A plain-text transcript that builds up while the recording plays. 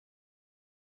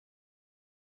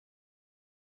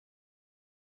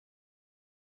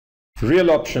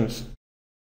Real options.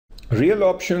 Real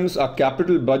options are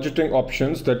capital budgeting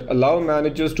options that allow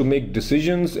managers to make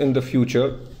decisions in the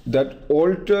future that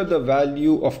alter the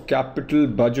value of capital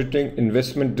budgeting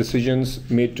investment decisions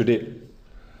made today.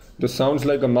 This sounds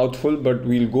like a mouthful, but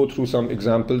we'll go through some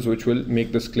examples which will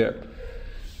make this clear.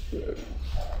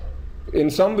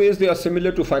 In some ways, they are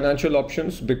similar to financial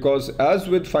options because, as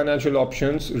with financial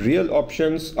options, real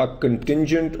options are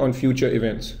contingent on future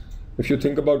events. If you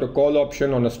think about a call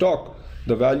option on a stock,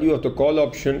 the value of the call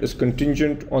option is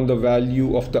contingent on the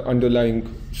value of the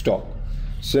underlying stock.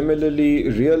 Similarly,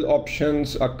 real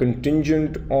options are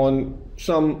contingent on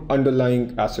some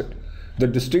underlying asset. The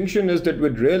distinction is that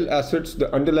with real assets,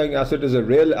 the underlying asset is a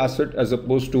real asset as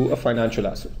opposed to a financial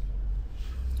asset.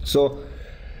 So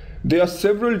there are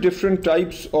several different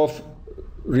types of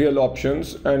real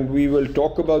options, and we will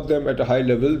talk about them at a high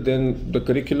level. Then the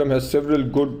curriculum has several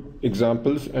good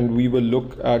examples, and we will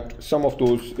look at some of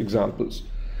those examples.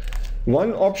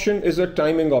 One option is a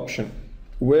timing option,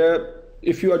 where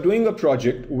if you are doing a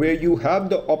project where you have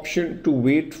the option to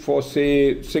wait for,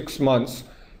 say, 6 months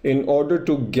in order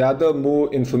to gather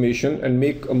more information and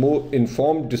make a more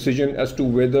informed decision as to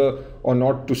whether or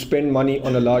not to spend money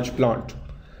on a large plant.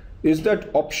 Is that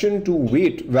option to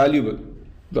wait valuable?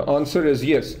 The answer is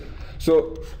yes.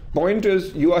 So point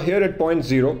is, you are here at point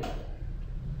 0.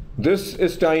 This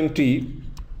is time t.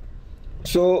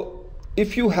 So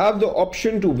if you have the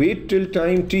option to wait till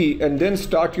time t and then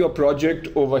start your project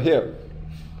over here,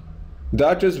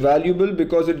 that is valuable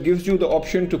because it gives you the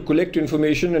option to collect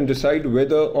information and decide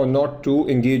whether or not to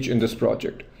engage in this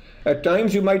project. At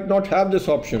times you might not have this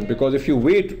option because if you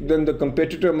wait, then the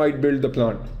competitor might build the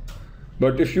plant.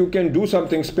 But if you can do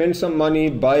something, spend some money,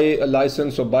 buy a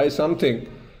license or buy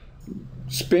something,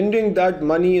 spending that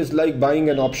money is like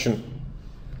buying an option.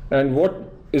 And what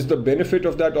is the benefit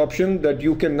of that option? That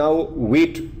you can now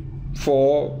wait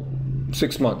for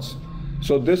 6 months.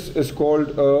 So this is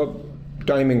called a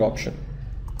timing option.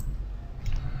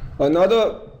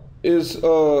 Another is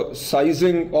a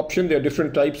sizing option. There are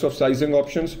different types of sizing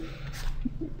options.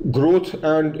 Growth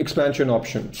and expansion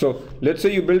option. So let's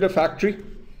say you build a factory.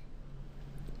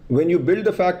 When you build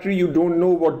the factory, you don't know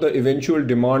what the eventual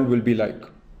demand will be like.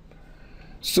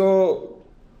 So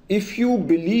if you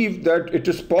believe that it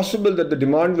is possible that the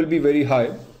demand will be very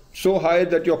high, so high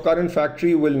that your current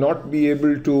factory will not be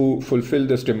able to fulfill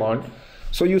this demand,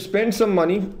 so you spend some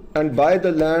money and buy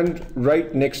the land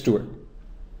right next to it,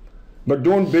 but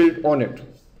don't build on it.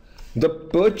 The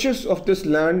purchase of this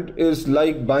land is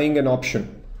like buying an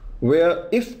option, where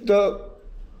if the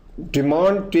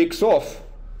demand takes off,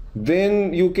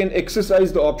 then you can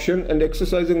exercise the option, and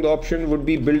exercising the option would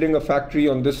be building a factory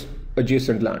on this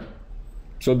adjacent land.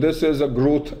 So this is a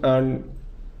growth and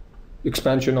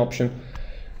expansion option.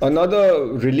 Another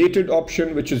related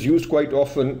option which is used quite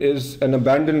often is an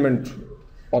abandonment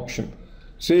option.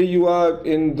 Say you are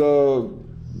in the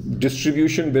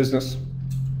distribution business.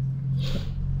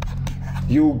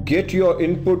 You get your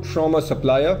input from a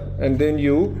supplier and then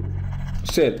you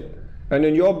sell. And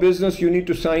in your business, you need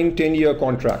to sign 10-year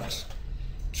contracts.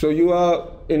 So you are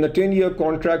in a 10-year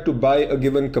contract to buy a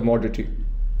given commodity.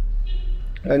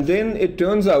 And then it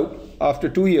turns out after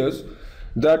 2 years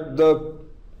that the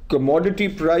commodity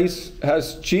price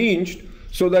has changed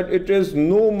so that it is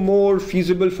no more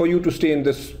feasible for you to stay in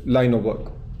this line of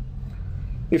work.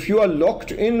 If you are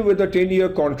locked in with a 10-year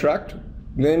contract,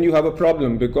 then you have a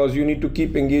problem because you need to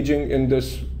keep engaging in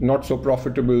this not so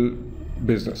profitable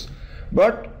business.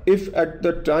 But if at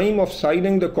the time of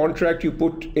signing the contract you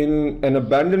put in an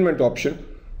abandonment option,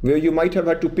 where you might have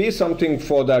had to pay something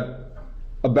for that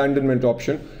abandonment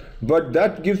option, but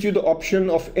that gives you the option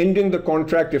of ending the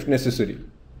contract if necessary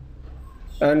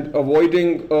and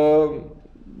avoiding a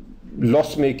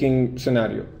loss-making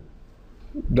scenario.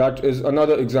 That is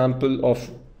another example of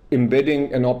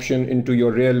embedding an option into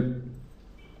your real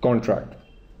contract.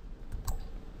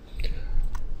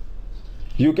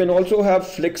 You can also have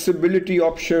flexibility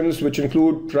options, which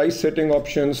include price setting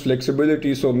options,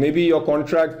 flexibility. So maybe your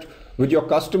contract with your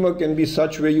customer can be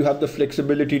such where you have the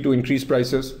flexibility to increase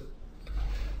prices.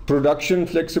 Production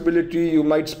flexibility, you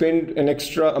might spend an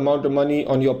extra amount of money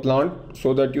on your plant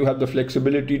so that you have the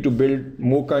flexibility to build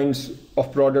more kinds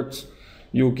of products.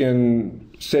 You can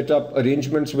set up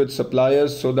arrangements with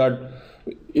suppliers so that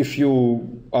if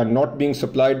you are not being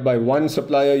supplied by one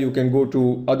supplier, you can go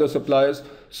to other suppliers.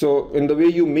 So in the way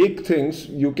you make things,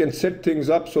 you can set things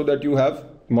up so that you have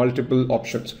multiple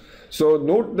options. So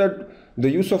note that the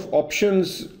use of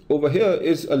options over here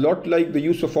is a lot like the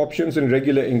use of options in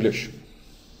regular English.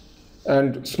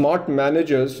 And smart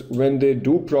managers, when they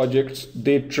do projects,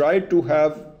 they try to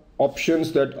have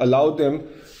options that allow them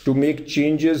to make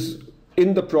changes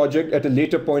in the project at a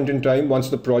later point in time once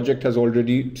the project has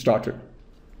already started.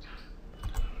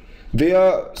 There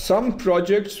are some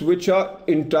projects which are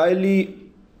entirely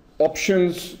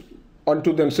options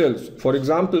unto themselves. For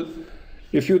example,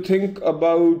 if you think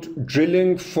about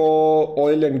drilling for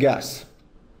oil and gas,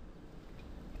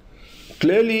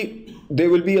 clearly there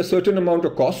will be a certain amount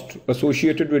of cost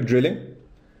associated with drilling.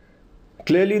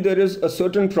 Clearly there is a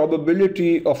certain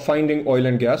probability of finding oil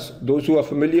and gas. Those who are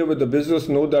familiar with the business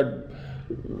know that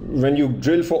when you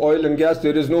drill for oil and gas,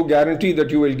 there is no guarantee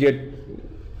that you will get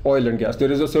oil and gas.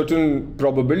 There is a certain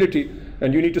probability,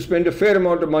 and you need to spend a fair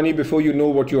amount of money before you know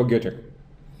what you are getting.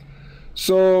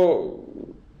 So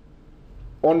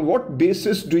on what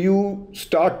basis do you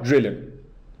start drilling,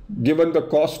 given the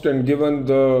cost and given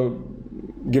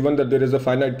that there is a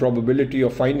finite probability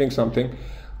of finding something?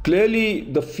 Clearly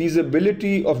the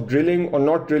feasibility of drilling or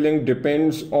not drilling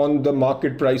depends on the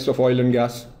market price of oil and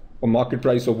gas, or market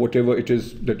price of whatever it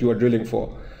is that you are drilling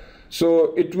for.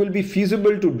 So it will be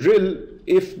feasible to drill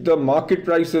if the market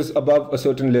price is above a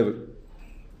certain level.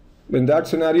 In that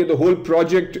scenario, the whole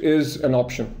project is an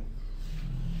option.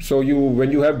 So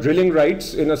when you have drilling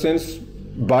rights, in a sense,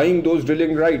 buying those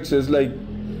drilling rights is like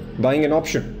buying an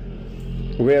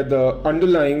option, where the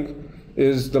underlying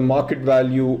is the market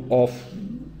value of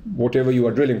whatever you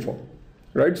are drilling for,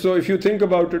 right? So if you think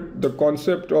about it, the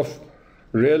concept of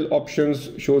real options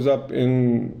shows up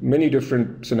in many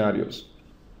different scenarios.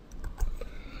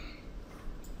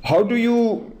 How do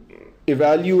you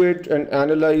evaluate and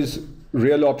analyze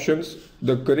real options?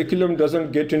 The curriculum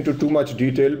doesn't get into too much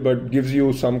detail, but gives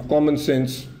you some common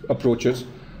sense approaches.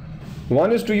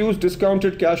 One is to use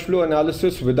discounted cash flow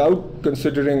analysis without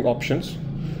considering options.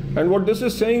 And what this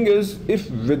is saying is, if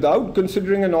without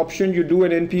considering an option, you do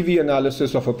an NPV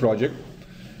analysis of a project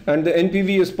and the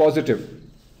NPV is positive,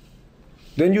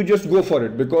 then you just go for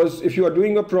it. Because if you are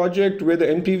doing a project where the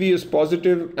NPV is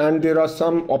positive and there are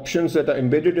some options that are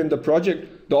embedded in the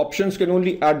project, the options can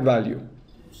only add value.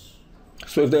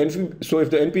 So if the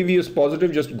NPV is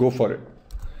positive, just go for it.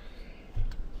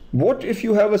 What if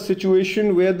you have a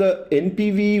situation where the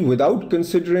NPV without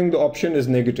considering the option is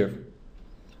negative?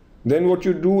 Then what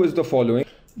you do is the following.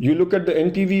 You look at the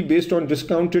NPV based on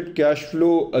discounted cash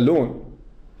flow alone.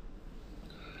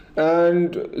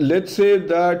 And let's say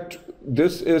that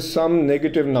this is some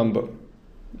negative number.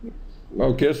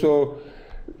 Okay, so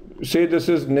say this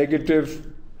is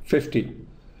negative 50.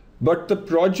 But the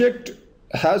project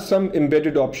has some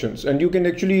embedded options, and you can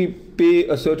actually pay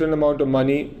a certain amount of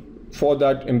money for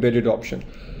that embedded option.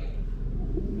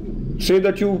 Say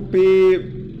that you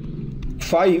pay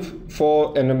 5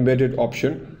 for an embedded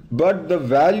option, but the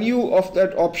value of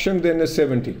that option then is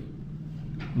 70.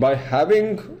 By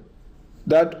having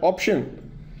that option,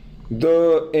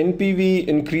 the NPV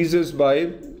increases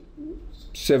by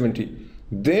 70.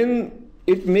 Then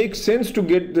it makes sense to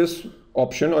get this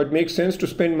option, or it makes sense to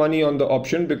spend money on the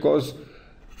option, because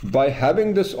by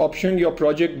having this option, your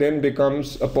project then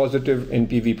becomes a positive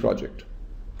NPV project.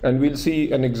 And we'll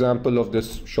see an example of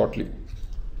this shortly.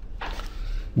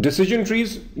 Decision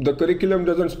trees, the curriculum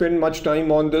doesn't spend much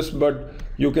time on this, but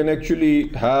you can actually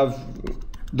have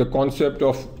the concept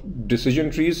of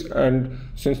decision trees. And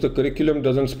since the curriculum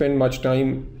doesn't spend much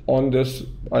time on this,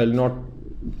 I'll not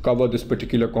cover this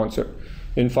particular concept.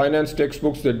 In finance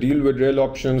textbooks that deal with real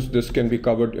options, this can be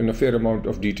covered in a fair amount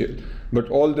of detail. But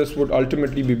all this would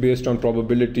ultimately be based on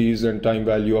probabilities and time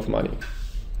value of money.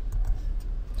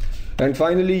 And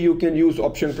finally, you can use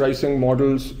option pricing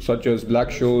models such as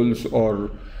Black-Scholes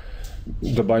or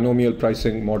the binomial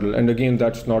pricing model. And again,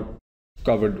 that's not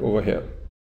covered over here.